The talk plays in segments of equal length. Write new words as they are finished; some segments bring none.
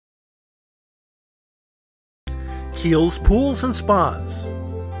Keels, pools, and spas.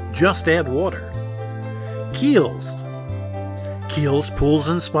 Just add water. Keels. Keels, pools,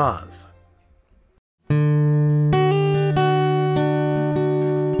 and spas.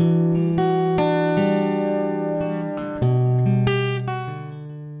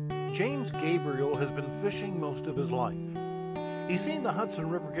 James Gabriel has been fishing most of his life. He's seen the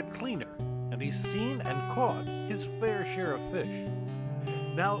Hudson River get cleaner, and he's seen and caught his fair share of fish.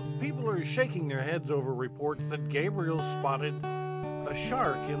 Now, people are shaking their heads over reports that Gabriel spotted a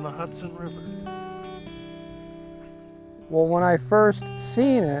shark in the Hudson River. Well, when I first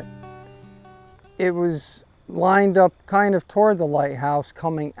seen it, it was lined up kind of toward the lighthouse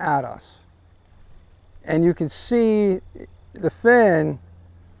coming at us. And you could see the fin,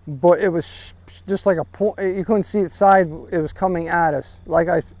 but it was just like a point. You couldn't see its side. It was coming at us. Like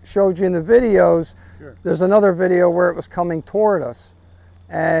I showed you in the videos, sure. There's another video where it was coming toward us.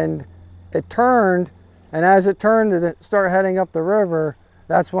 And it turned, and as it turned to start heading up the river,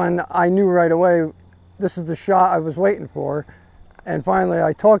 that's when I knew right away, this is the shot I was waiting for. And finally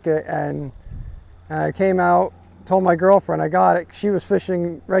I took it, and I came out, told my girlfriend I got it. She was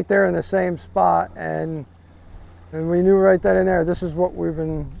fishing right there in the same spot, and we knew right then and there, this is what we've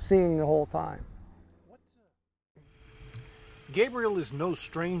been seeing the whole time. Gabriel is no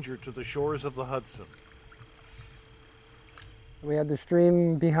stranger to the shores of the Hudson. We had the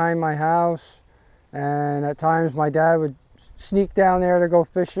stream behind my house, and at times my dad would sneak down there to go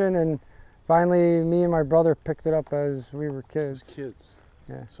fishing, and finally me and my brother picked it up as we were kids.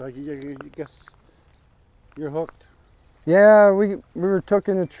 Yeah. So I guess you're hooked. Yeah, we were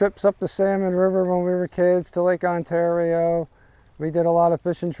taking the trips up the Salmon River when we were kids to Lake Ontario. We did a lot of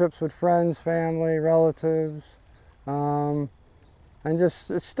fishing trips with friends, family, relatives, and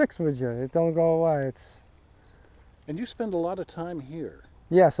just it sticks with you. It don't go away. And you spend a lot of time here.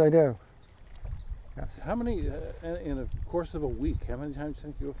 Yes, I do. Yes. How many, in the course of a week, how many times do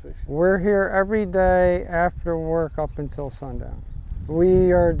you think you go fishing? We're here every day after work up until sundown.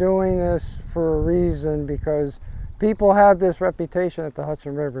 We are doing this for a reason, because people have this reputation at the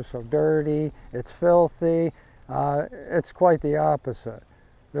Hudson River, so dirty, it's filthy. It's quite the opposite.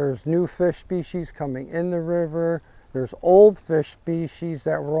 There's new fish species coming in the river. There's old fish species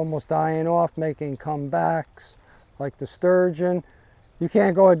that were almost dying off, making comebacks, like the sturgeon. You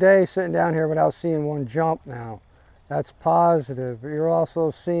can't go a day sitting down here without seeing one jump now. That's positive. You're also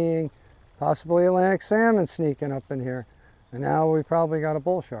seeing possibly Atlantic salmon sneaking up in here. And now we probably got a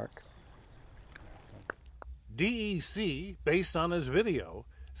bull shark. DEC, based on his video,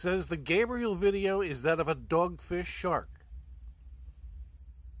 says the Gabriel video is that of a dogfish shark.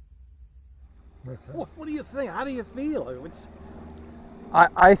 What do you think? How do you feel?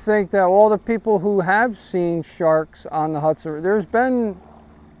 I think that all the people who have seen sharks on the Hudson, there's been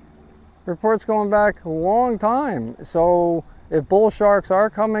reports going back a long time. So if bull sharks are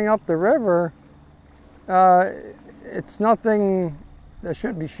coming up the river, it's nothing that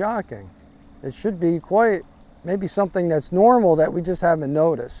should be shocking. It should be maybe something that's normal that we just haven't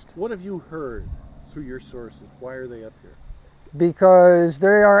noticed. What have you heard through your sources? Why are they up here? Because they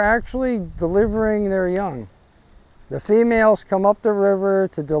are actually delivering their young. The females come up the river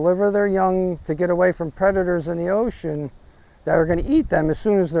to deliver their young to get away from predators in the ocean that are going to eat them as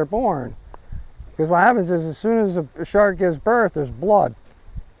soon as they're born. Because what happens is, as soon as a shark gives birth, there's blood.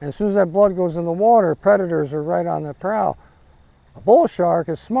 And as soon as that blood goes in the water, predators are right on the prowl. A bull shark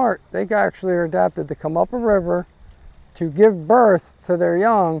is smart. They actually are adapted to come up a river to give birth to their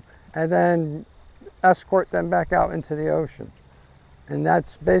young and then escort them back out into the ocean. And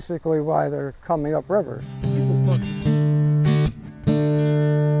that's basically why they're coming up rivers.